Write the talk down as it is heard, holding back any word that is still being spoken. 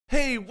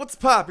Hey, what's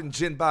poppin'?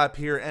 Jinbop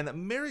here, and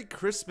Merry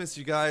Christmas,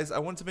 you guys. I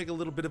wanted to make a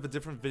little bit of a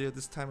different video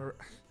this time.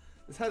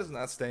 This hat is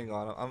not staying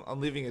on.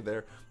 I'm leaving it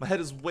there. My head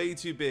is way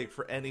too big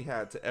for any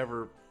hat to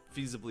ever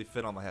feasibly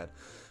fit on my head.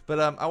 But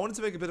I wanted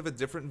to make a bit of a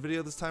different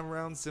video this time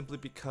around, simply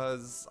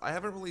because I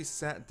haven't really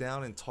sat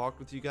down and talked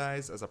with you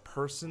guys as a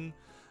person.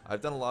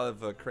 I've done a lot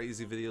of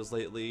crazy videos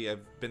lately.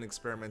 I've been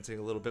experimenting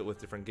a little bit with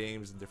different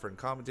games and different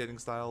commentating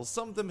styles.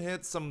 Some of them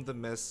hit, some of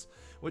them miss,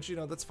 which, you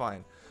know, that's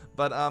fine.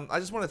 But I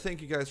just want to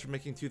thank you guys for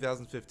making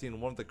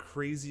 2015 one of the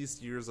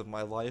craziest years of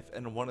my life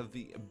and one of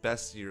the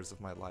best years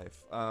of my life.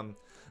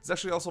 This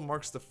actually also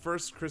marks the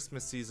first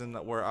Christmas season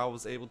where I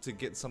was able to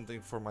get something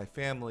for my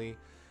family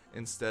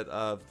instead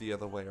of the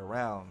other way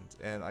around.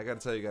 And I gotta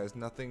tell you guys,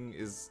 nothing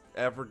is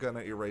ever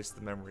gonna erase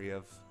the memory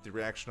of the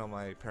reaction on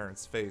my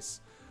parents'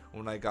 face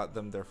when I got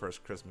them their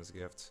first Christmas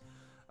gift.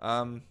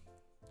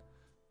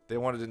 They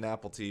wanted an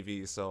Apple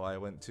TV, so I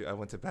went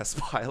to Best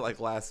Buy like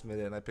last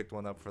minute and I picked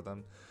one up for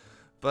them.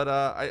 But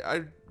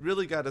I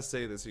really gotta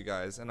say this, you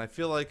guys, and I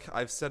feel like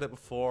I've said it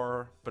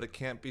before, but it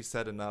can't be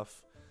said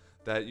enough,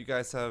 that you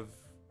guys have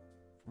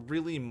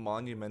really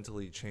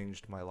monumentally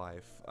changed my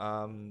life.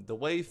 The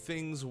way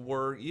things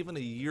were even a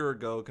year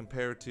ago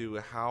compared to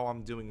how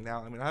I'm doing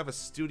now. I mean, I have a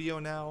studio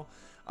now,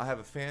 I have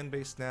a fan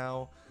base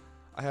now,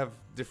 I have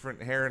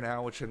different hair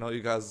now, which I know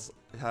you guys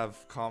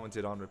have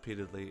commented on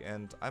repeatedly,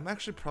 and I'm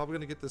actually probably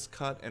going to get this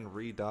cut and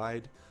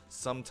re-dyed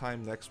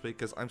sometime next week,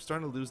 because I'm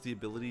starting to lose the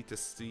ability to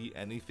see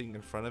anything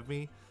in front of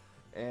me,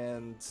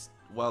 and,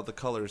 well, the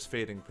color is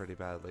fading pretty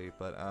badly,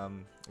 but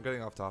I'm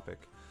getting off topic.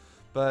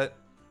 But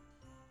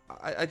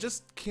I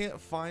just can't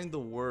find the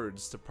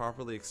words to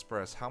properly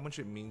express how much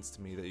it means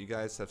to me that you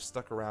guys have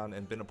stuck around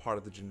and been a part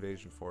of the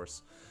Jinvasion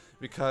force,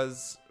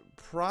 because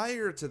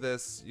prior to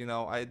this, you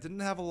know, I didn't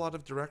have a lot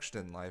of direction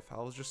in life.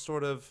 I was just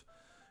sort of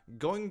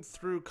going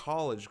through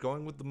college,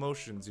 going with the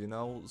motions, you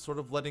know, sort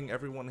of letting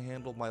everyone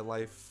handle my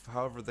life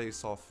however they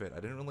saw fit. I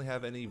didn't really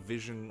have any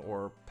vision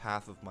or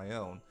path of my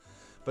own.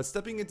 But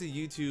stepping into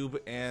YouTube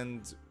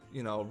and,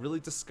 you know, really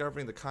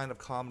discovering the kind of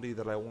comedy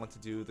that I want to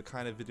do, the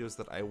kind of videos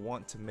that I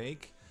want to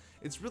make,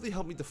 it's really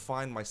helped me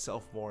define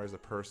myself more as a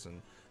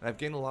person. And I've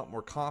gained a lot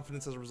more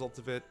confidence as a result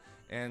of it,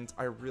 and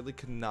I really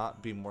could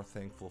not be more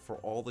thankful for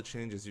all the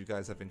changes you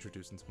guys have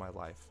introduced into my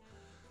life.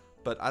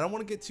 But I don't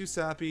want to get too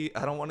sappy,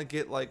 I don't want to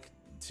get like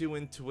too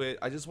into it.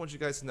 I just want you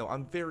guys to know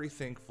I'm very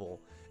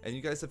thankful, and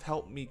you guys have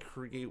helped me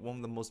create one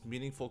of the most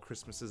meaningful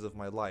Christmases of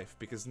my life,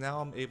 because now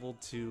I'm able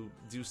to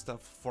do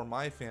stuff for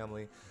my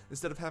family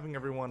instead of having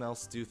everyone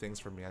else do things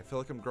for me. I feel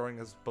like I'm growing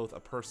as both a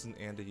person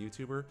and a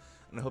YouTuber,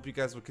 and I hope you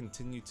guys will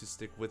continue to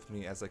stick with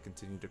me as I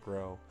continue to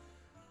grow.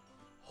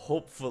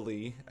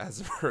 Hopefully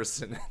as a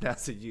person and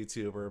as a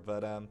YouTuber,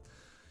 but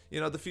you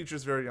know, the future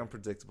is very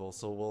unpredictable,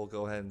 so we'll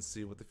go ahead and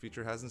see what the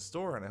future has in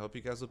store, and I hope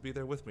you guys will be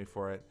there with me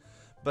for it.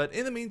 But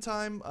in the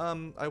meantime,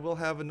 I will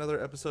have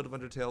another episode of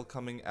Undertale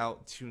coming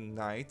out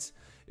tonight.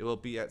 It will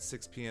be at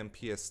 6 p.m.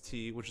 PST,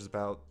 which is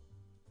about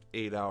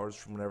 8 hours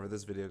from whenever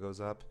this video goes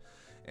up.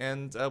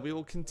 And we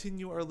will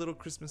continue our little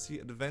Christmassy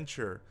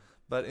adventure.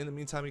 But in the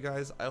meantime, you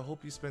guys, I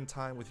hope you spend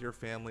time with your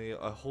family.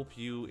 I hope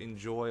you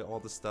enjoy all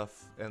the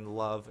stuff and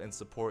love and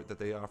support that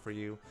they offer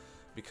you.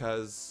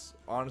 Because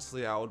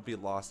honestly, I would be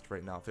lost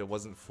right now if it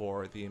wasn't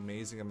for the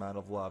amazing amount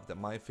of love that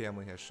my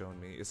family has shown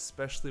me,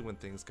 especially when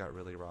things got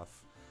really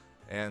rough.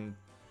 And,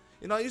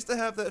 you know, I used to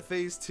have that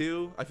phase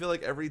too. I feel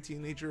like every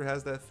teenager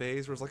has that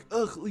phase where it's like,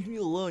 ugh, leave me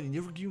alone,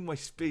 you never give me my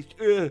space,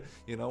 ugh.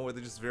 You know, where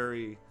they're just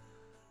very,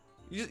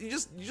 you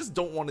just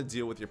don't want to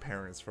deal with your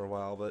parents for a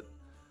while. But,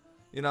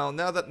 you know,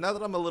 now that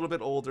I'm a little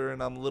bit older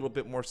and I'm a little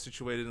bit more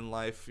situated in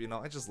life, you know,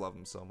 I just love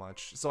them so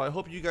much. So I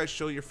hope you guys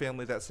show your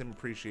family that same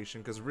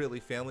appreciation, because really,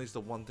 family is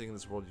the one thing in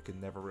this world you can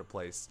never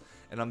replace.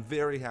 And I'm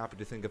very happy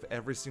to think of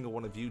every single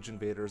one of you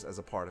Jinvaders as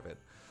a part of it.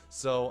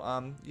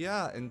 So,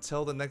 yeah,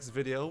 until the next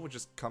video, which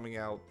is coming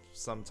out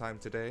sometime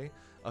today,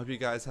 I hope you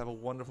guys have a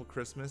wonderful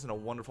Christmas and a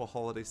wonderful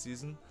holiday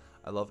season.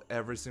 I love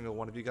every single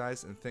one of you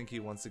guys, and thank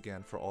you once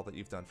again for all that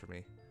you've done for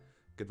me.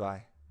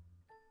 Goodbye.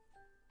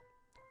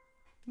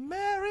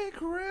 Merry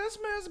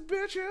Christmas,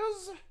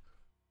 bitches!